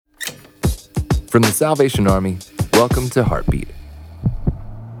From the Salvation Army, welcome to Heartbeat.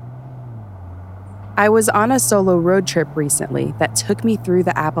 I was on a solo road trip recently that took me through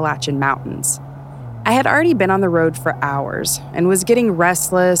the Appalachian Mountains. I had already been on the road for hours and was getting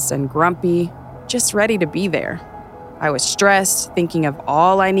restless and grumpy, just ready to be there. I was stressed, thinking of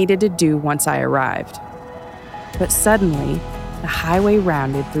all I needed to do once I arrived. But suddenly, the highway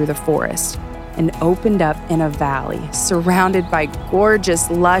rounded through the forest and opened up in a valley surrounded by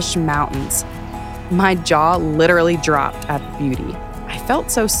gorgeous, lush mountains. My jaw literally dropped at the beauty. I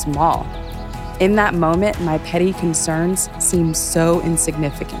felt so small. In that moment, my petty concerns seemed so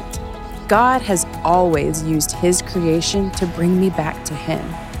insignificant. God has always used His creation to bring me back to Him.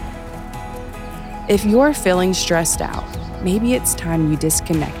 If you're feeling stressed out, maybe it's time you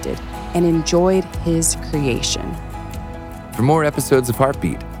disconnected and enjoyed His creation. For more episodes of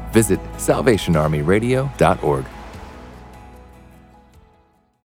Heartbeat, visit salvationarmyradio.org.